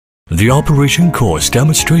The operation course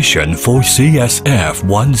demonstration for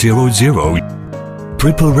CSF100.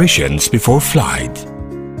 Preparations before flight.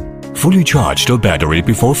 Fully charge the battery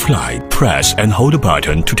before flight. Press and hold the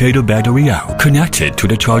button to take the battery out. Connect it to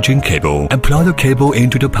the charging cable and plug the cable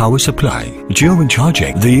into the power supply. During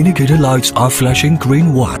charging, the indicator lights are flashing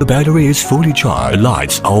green while the battery is fully charged. The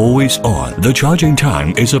lights are always on. The charging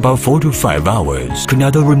time is about 4 to 5 hours.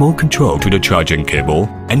 Connect the remote control to the charging cable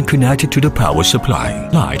and connect it to the power supply.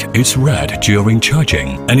 Light is red during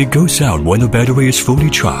charging and it goes out when the battery is fully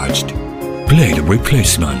charged. Blade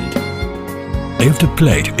replacement. If the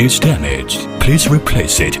blade is damaged, please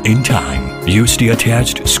replace it in time. Use the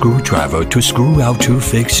attached screwdriver to screw out 2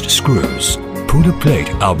 fixed screws. Pull the blade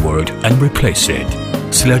outward and replace it.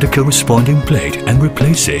 Select the corresponding blade and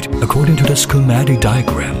replace it according to the schematic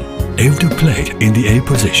diagram. If the blade in the A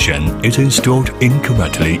position is installed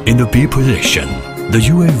incorrectly in the B position, the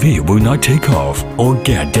UAV will not take off or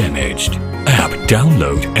get damaged. App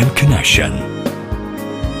download and connection.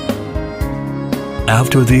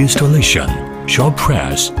 After the installation, short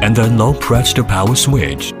press and then long press the power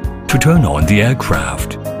switch to turn on the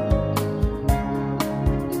aircraft.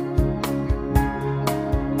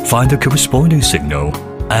 Find the corresponding signal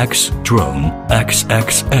X drone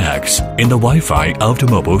XXX in the Wi-Fi of the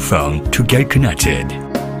mobile phone to get connected.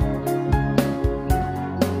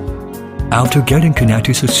 After getting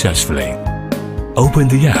connected successfully, open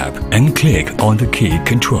the app and click on the key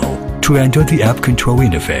Control to enter the app control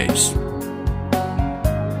interface.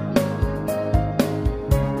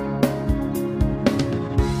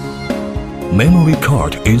 Memory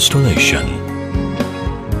card installation.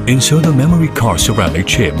 Insert the memory card ceramic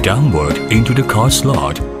chip downward into the card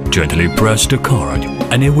slot. Gently press the card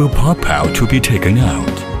and it will pop out to be taken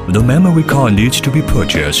out. The memory card needs to be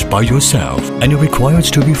purchased by yourself and it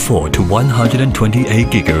requires to be 4 to 128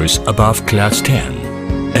 gigabytes above class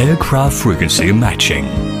 10. Aircraft frequency matching.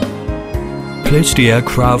 Place the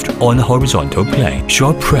aircraft on a horizontal plane.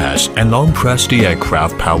 Short press and long press the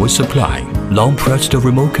aircraft power supply. Long press the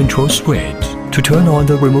remote control switch to turn on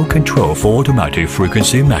the remote control for automatic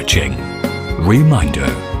frequency matching. Reminder: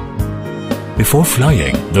 before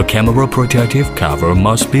flying, the camera protective cover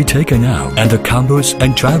must be taken out and the compass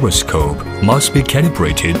and gyroscope must be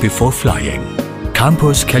calibrated before flying.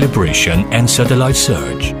 Compass calibration and satellite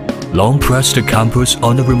search. Long press the compass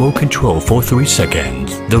on the remote control for 3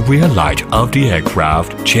 seconds. The rear light of the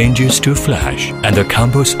aircraft changes to flash and the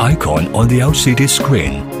compass icon on the LCD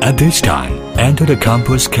screen. At this time, enter the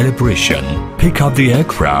compass calibration. Pick up the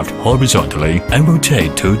aircraft horizontally and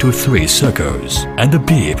rotate 2 to 3 circles. And the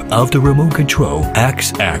beep of the remote control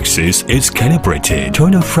X-axis is calibrated.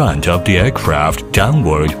 Turn the front of the aircraft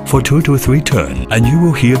downward for 2 to 3 turns and you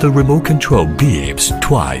will hear the remote control beeps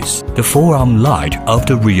twice. The forearm light of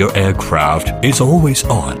the rear aircraft is always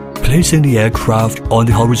on. Placing the aircraft on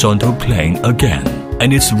the horizontal plane again,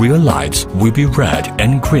 and its rear lights will be red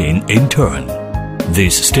and green in turn.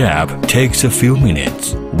 This step takes a few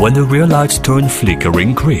minutes. When the rear lights turn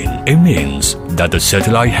flickering green, it means that the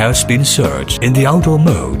satellite has been searched. In the outdoor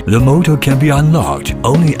mode, the motor can be unlocked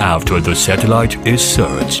only after the satellite is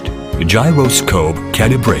searched. Gyroscope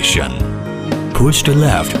calibration. Push the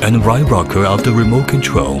left and right rocker of the remote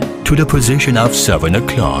control to the position of 7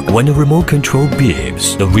 o'clock. When the remote control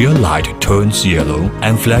beeps, the rear light turns yellow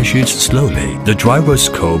and flashes slowly. The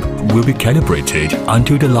gyroscope will be calibrated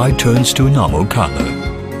until the light turns to normal color.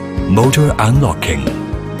 Motor unlocking.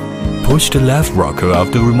 Push the left rocker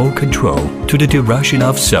of the remote control to the direction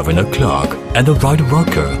of 7 o'clock and the right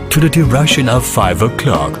rocker to the direction of 5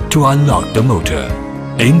 o'clock to unlock the motor.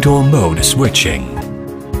 Indoor mode switching.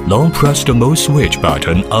 Long press the mode switch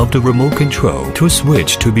button of the remote control to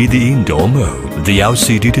switch to be the indoor mode. The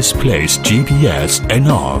LCD displays GPS and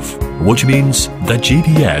off, which means that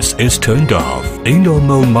GPS is turned off. Indoor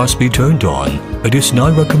mode must be turned on. It is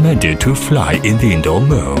not recommended to fly in the indoor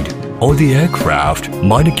mode, or the aircraft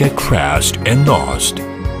might get crashed and lost.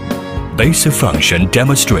 Basic function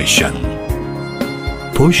demonstration.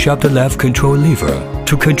 Push up the left control lever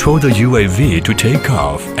to control the UAV to take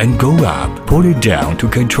off and go up. Pull it down to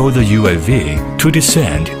control the UAV to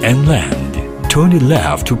descend and land. Turn it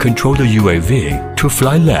left to control the UAV to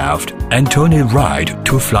fly left and turn it right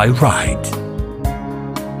to fly right.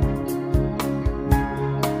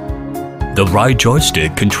 The right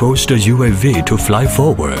joystick controls the UAV to fly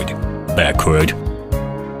forward, backward,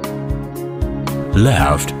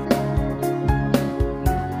 left,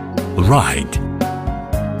 right.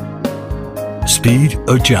 Speed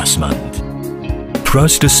adjustment.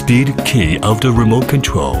 Press the speed key of the remote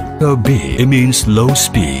control. B, it means low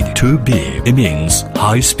speed. To B, it means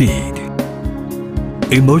high speed.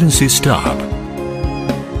 Emergency stop.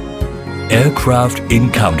 aircraft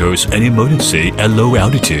encounters an emergency at low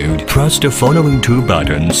altitude, press the following two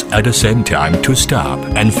buttons at the same time to stop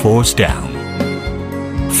and force down.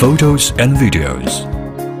 Photos and videos.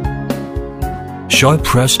 Short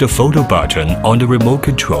press the photo button on the remote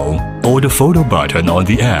control or the photo button on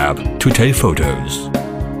the app to take photos.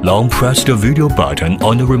 Long press the video button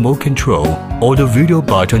on the remote control or the video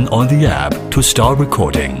button on the app to start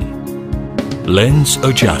recording. Lens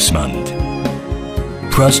adjustment.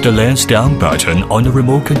 Press the lens down button on the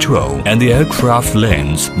remote control and the aircraft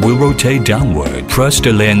lens will rotate downward. Press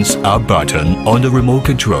the lens up button on the remote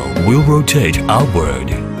control will rotate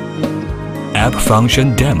outward. App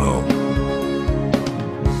function demo.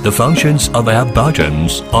 The functions of app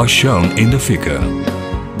buttons are shown in the figure.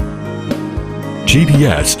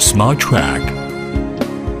 GPS Smart Track.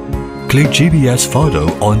 Click GPS Follow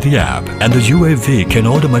on the app and the UAV can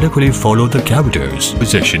automatically follow the character's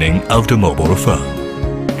positioning of the mobile phone.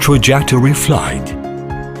 Trajectory Flight.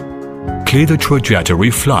 Click the Trajectory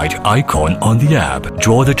Flight icon on the app,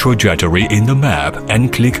 draw the trajectory in the map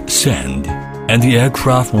and click Send, and the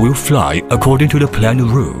aircraft will fly according to the planned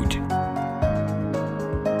route.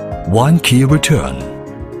 One key return.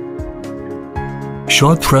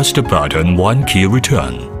 Short press the button one key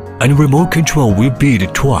return, and remote control will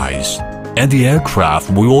beep twice, and the aircraft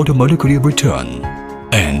will automatically return,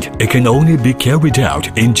 and it can only be carried out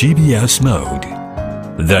in GPS mode.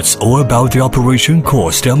 That's all about the operation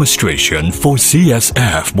course demonstration for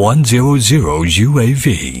CSF100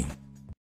 UAV.